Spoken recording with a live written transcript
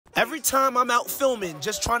Every time I'm out filming,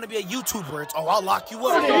 just trying to be a YouTuber, it's, oh, I'll lock you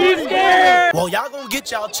up. Well, y'all gonna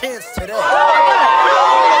get y'all chance today.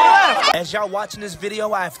 As y'all watching this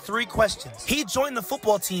video, I have 3 questions. He joined the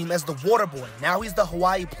football team as the water boy. Now he's the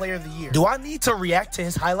Hawaii Player of the Year. Do I need to react to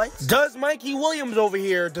his highlights? Does Mikey Williams over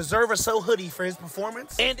here deserve a SoHoodie for his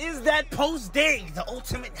performance? And is that post day the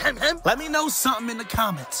ultimate hem-hem? Let me know something in the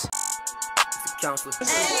comments. Counselor.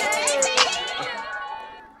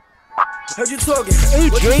 Heard you talking.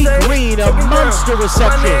 AJ Green, a monster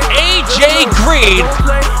reception. AJ Green.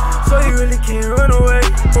 So you really can't run away.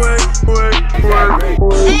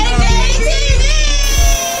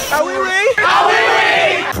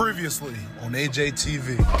 AHHWIWIII. Previously on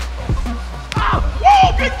AJTV.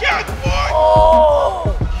 Whoa, big cat, boy!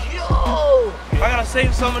 Oh, yo! I gotta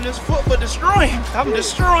save some of this foot for destroying. I'm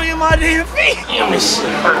destroying my damn feet. Damn, this shit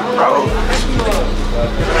hurt, bro.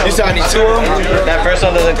 You said I need 2 of them? That first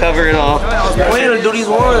one doesn't cover it all. I'm waiting to do these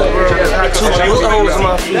ones, bro. I got 2 bullet holes in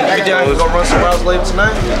my feet. You think I can go run some routes later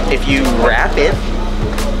tonight? If you wrap it.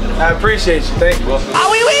 I appreciate you. Thank you.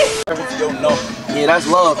 AHHWIWIII. Yeah, that's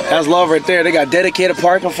love. That's love right there. They got dedicated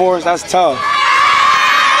parking for us. That's tough.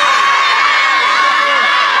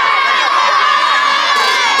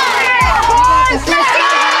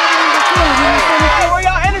 Where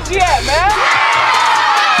y'all energy at, man?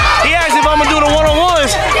 He asked if I'm gonna do the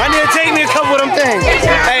 1on1's. I need to take me a couple of them things.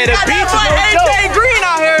 Hey, the beach is no joke. AJ Green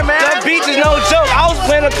out here, man. The beach is no joke. I was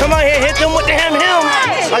planning to come out here and hit them with the hem-hem.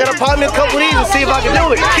 I gotta pop me a couple of these and see if I can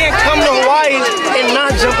do it. You can't come to Hawaii and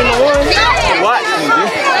not jump in the one. What?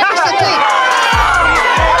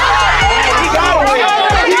 He gotta win.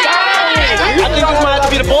 I think this might have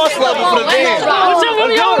to be the boss level for the band. What's up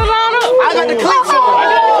with y'all to line up? I got the cleats on.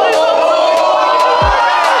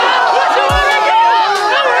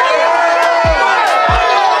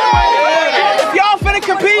 If y'all finna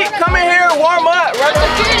compete, come in here and warm up, right?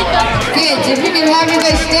 Kids, if you can have you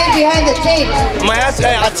guys stand behind the tape.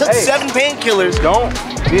 I took 7 painkillers. Don't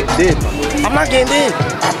get did. I'm not getting in.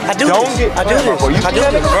 I do this. I do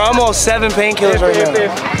this. Bro, I'm on 7 painkillers right now.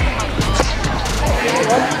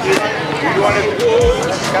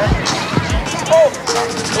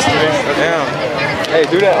 Damn. Hey,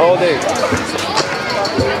 do that all day.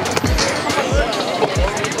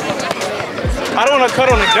 I don't want to cut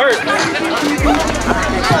on the dirt.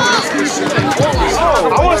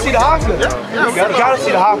 I want to see the hockey. You gotta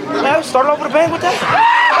see the hockey. Man, start over the band with that.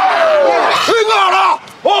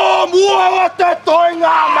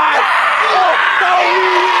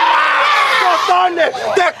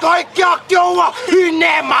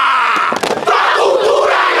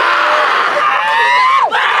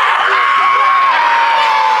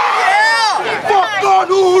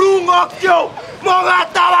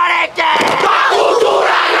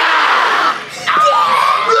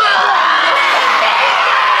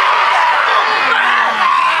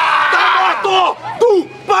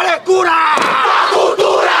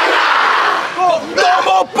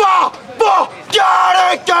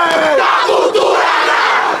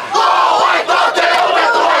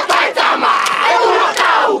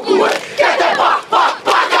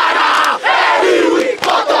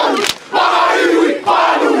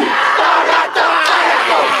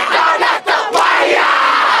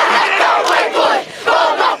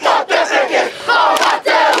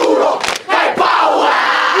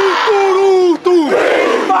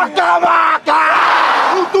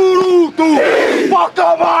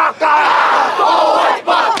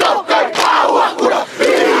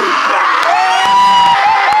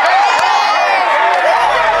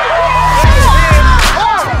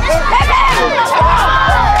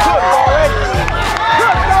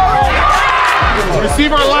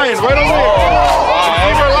 Receive our line right over there.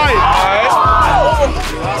 Receive our line.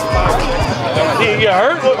 You get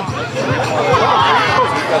hurt?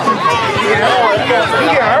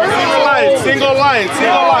 Single line.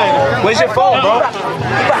 Where's your phone, bro?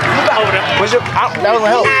 Where's your? That doesn't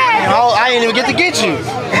help. I didn't even get to get you.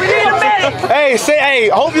 Hey, hey,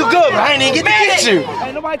 hope you good, but I didn't even get to get you.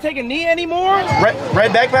 Ain't nobody taking knee anymore?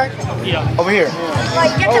 Red backpack? Yeah. Over here.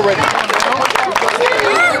 Oh, red.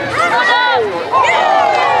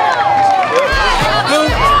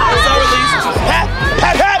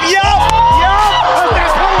 Pap, yo!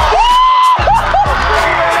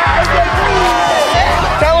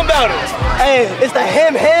 Tell him about it. Hey, it's the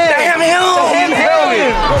hem-hem. The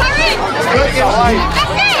hem-hem.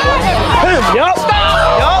 Yup.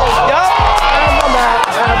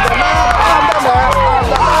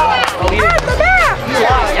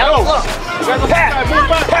 Pat.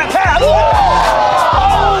 Oh,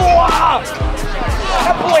 wow.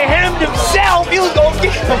 That boy hemmed himself. He was going to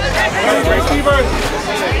get him.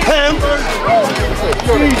 Hem.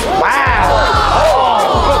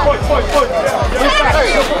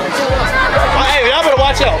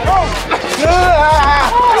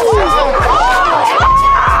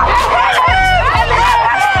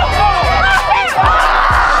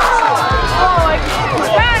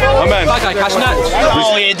 time.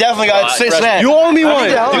 Oh yeah, definitely gotta switch that. You owe me one.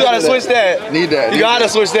 You gotta switch that. Need that. You gotta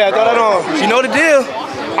switch that. Throw that on. You know the deal.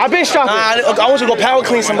 I've been shopping. I want you to go power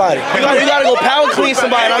clean somebody. You gotta go power clean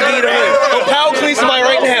somebody and I'll give you the ring. Go power clean somebody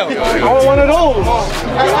right now. I want one of those.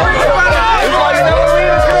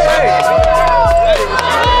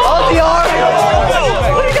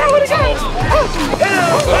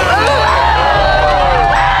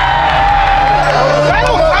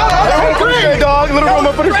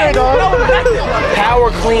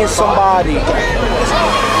 Power clean somebody. You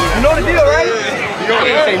know the deal, right? You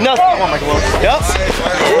ain't say nothing. Yup.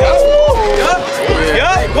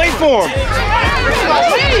 Yup. Wait for him.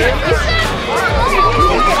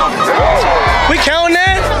 We counting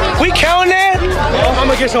that? We counting that? I'm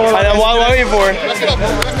gonna get someone. I know why I'm waiting for it.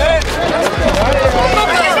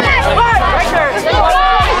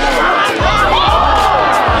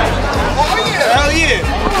 Hell yeah.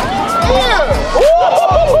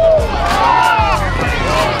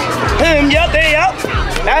 Him, yup, there, yup.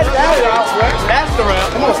 That's the route. That's the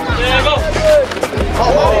route. Come on. Yeah, go.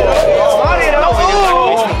 I'm out here though.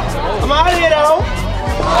 I'm out here though.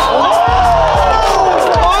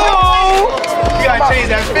 You gotta change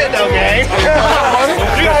that fit though, gang.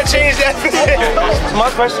 You gotta change that fit. So my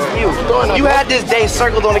question for you. You had this day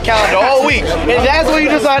circled on the calendar all week, and that's what you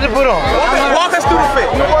decided to put on. Walk us through the fit.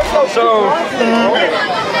 So,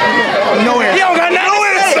 no answer. You don't got no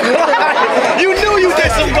answer. You knew you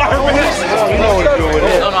did some garbage. You know what to do with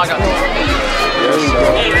it. No, I got it.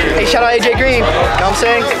 Hey, shout out AJ Green. You know what I'm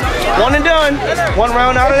saying? One and done. One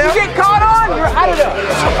round out of there. You get caught on, you're out of there.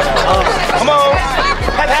 Come on.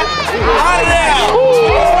 Out of there.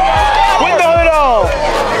 With the hood on.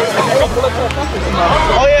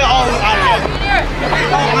 Oh yeah, out of there.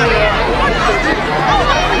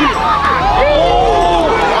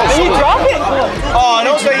 Did he drop it? Oh,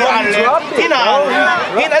 don't say he's out of there. He not out of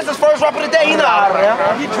there. That's his first drop of the day. He not out of there.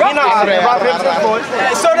 He not out of there.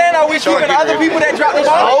 So then are we keeping other people that drop the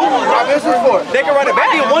ball? They can run it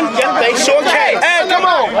back. They sure can. Hey, come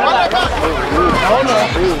on.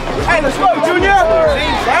 Hey, let's go, Junior.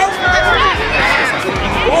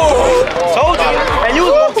 Told you. And you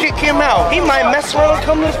was gonna kick him out. He might mess around and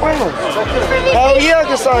come to this finals. Hell yeah, I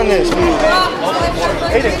can sign this.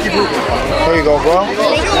 There you go, bro.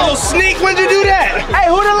 You little sneak, when'd you do that? Hey,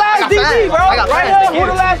 who the last DB, bro? Right here, who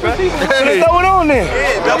the last receiver? Throw it on then.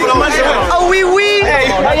 Oh, we. Hey,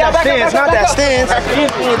 that stands, not that stands.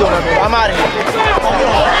 I'm out of here.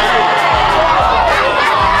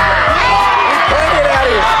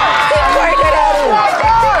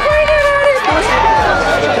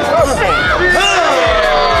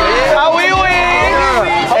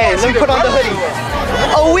 Hey, let me put on the hoodie.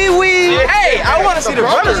 Oh, wee. Hey, I want to see the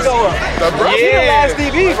brothers go up. Yeah. See the last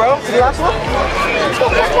DB, bro. See the last one?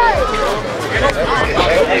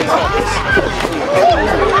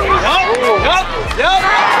 Yup.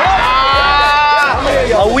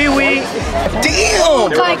 Oh, wee.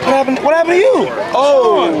 Damn. What happened to you?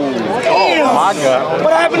 Oh. Damn. My God.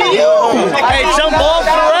 What happened to you? Hey, jump ball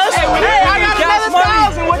for the rest? Hey, I got another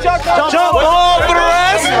 1,000. What y'all got? Jump ball for the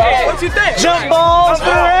rest? What you think? Jump balls for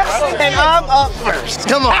the rest? And I'm up first.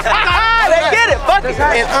 Come on. Let's get it. Fuck it.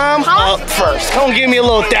 And I'm up first. Come give me a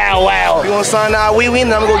little thou wow. You want to sign that AHHWIWIII?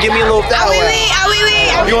 And I'm going to give me a little thou wow.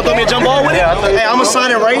 You want to throw me a jump ball with it? Hey, I'm going to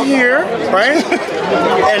sign it right here, right?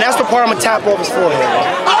 And that's the part I'm going to tap off his forehead.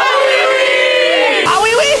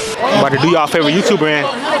 AHHWIWIII! I'm about to do y'all favorite YouTuber, man.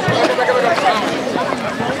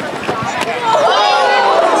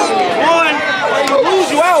 One.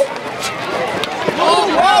 Lose you out.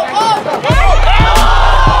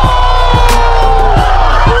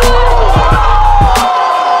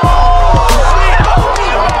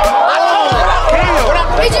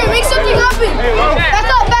 AJ, make something happen. Back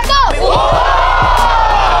up.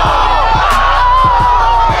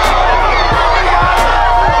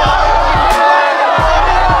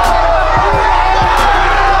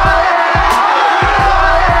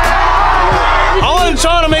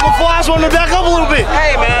 Trying to make a flash one to back up a little bit.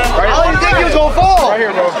 Hey, man. I didn't think he was going to fall. Right here,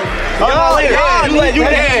 bro. You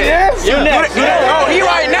next. Oh, he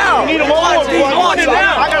right now. You need a moment.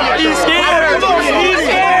 He's scared.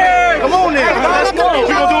 Come on, then. Let's go. We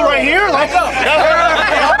gonna do it right here? Let's go.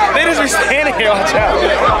 They just be standing here. Watch out.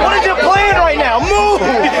 What is your plan right now? Move.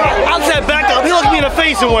 I said back up. He looked me in the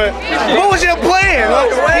face and went, what was your plan?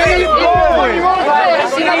 Keep going.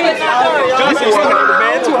 Justin's looking at the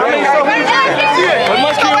band too. How many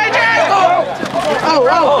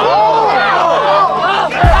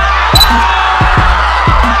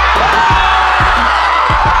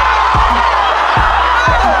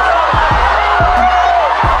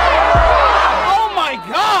Oh my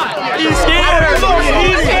God! He's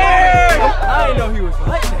scared. didn't know he was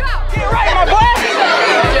like that. Get right, my boy.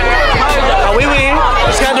 AHHWIWIII.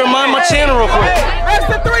 Just got to remind my channel real quick. Best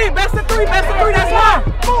of three, best of three, best of three. That's one.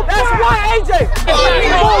 That's one, AJ.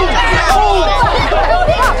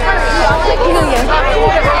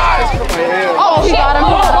 Oh, he got him.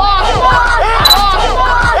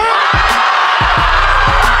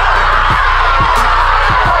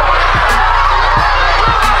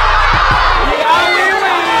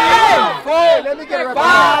 Let me get it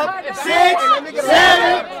right. 5, 6,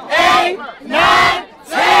 7, 8, 9,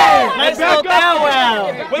 10. Let's go that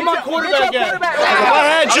round. Where my quarterback at? If I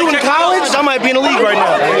had you in college, I might be in the league right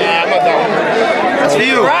now. Yeah, I'm not down. That's for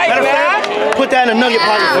you. Right, Matter of fact, put that in a nugget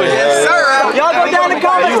pocket for you. Yes, sir. Y'all go down the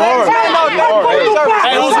comments.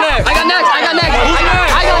 Hey, who's next? I got next. Who's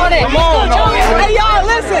next? I got it. Come on. Hey, y'all,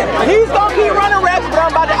 listen. He's gonna keep running reps, but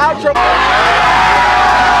I'm about to outro.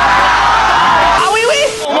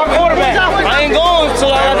 My quarterback. I ain't going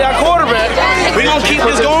until I got that quarterback. We gonna keep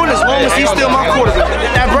this going as long as he's still my quarterback.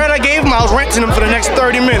 That bread I gave him, I was renting him for the next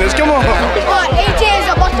 30 minutes. Come on. AJ is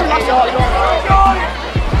a buster muscle.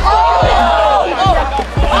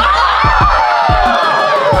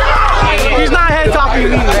 He's not head topping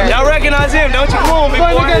you either. Y'all recognize him, don't you? Come on, big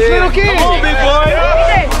boy. Little kid. Come on, big boy.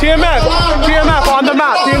 TMF on the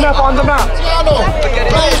map. TMF on the map.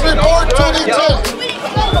 Please report to the tent.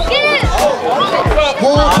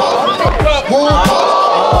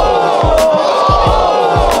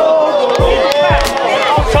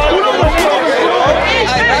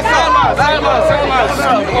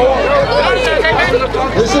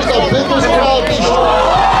 This is the biggest crowd.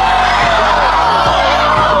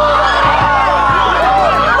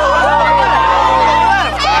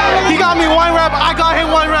 He got me one rep, I got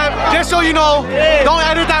him one rep. Just so you know, don't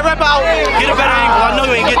edit that rep out. Get a better angle, I know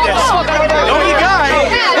you ain't get this. Don't you got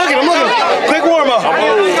it? Look at him, look at him. Quick warm up.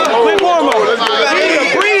 Quick warm up.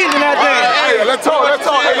 Breathe in that thing. Hey, let's talk. Hey,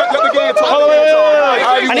 let the game talk. Hold on, wait.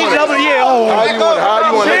 I need to double the year. How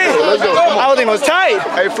you want it? Let's go. Come on. I don't think it was tight.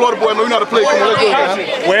 Hey, Florida boy, man, we know how to play. Come on, let's go, man.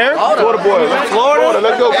 Where? Florida boy. Florida?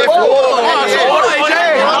 Let's go. Hey, Florida.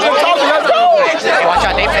 Let's go. Watch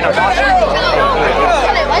out, they finna watch.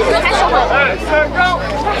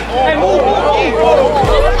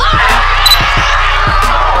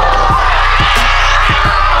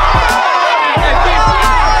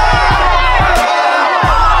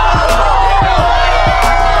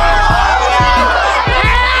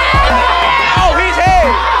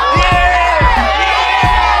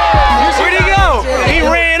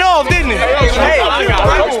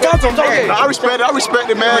 I respect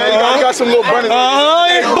it, man. You got some little bunnies.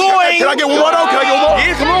 Boy. Can I get one more?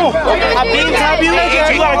 Yeah, come on. I being top you.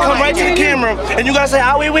 You gotta come right to the camera and you gotta say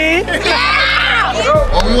AHHWIWIII.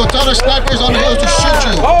 Oh, we will tell the snipers on the hills to shoot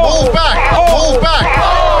you. Move back. Move back.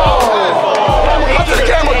 Come to the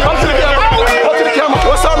camera. Come to the camera. Come to the camera.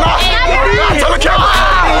 What's up now? Tell the camera.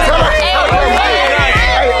 Tell her.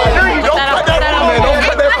 Don't cut that footage, man. Don't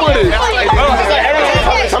cut that footage.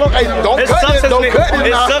 Hey, don't cut it.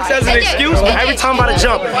 It sucks as an excuse, but every time I'm about to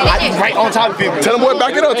jump, I be right on top of people. Tell them boy,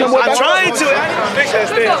 back it up. Tell them boy, I'm trying to. Fix that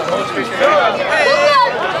stand.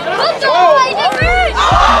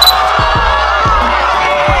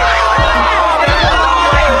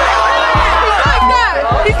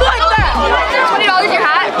 He's like that. $20 your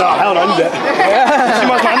hat? No, hell no, I knew that. She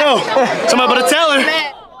must not know. Somebody better tell her.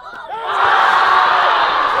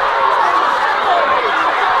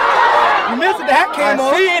 The hat came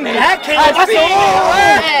on. The hat came on. I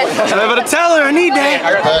said, Somebody better tell her. I need that.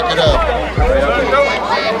 Back it up.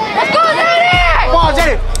 Let's go, Daddy! Come on,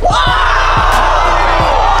 Jenny.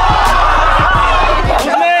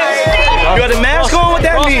 You got the mask on? What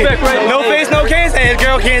that mean? No face, no case. Hey, this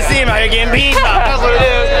girl can't see him out here getting beat. That's what it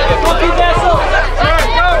is.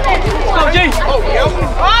 Go, G.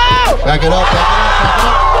 Back it up.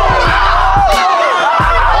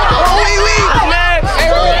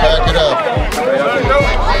 Back it up.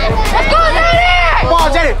 Let's go, Daddy! Come on,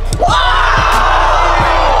 Jenny.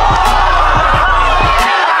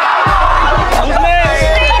 Who's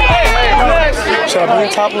next? Should I be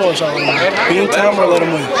in top or should I be in top or let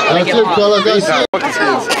him win? That's it, fellas. That's it.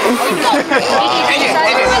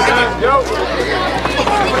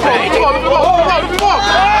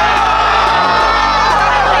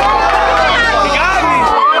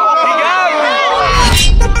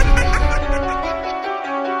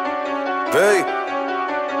 Hey.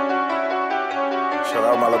 Shout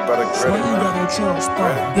out my little brother, Gritty.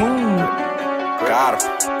 Got him.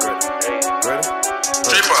 Ready?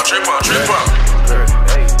 Trip up.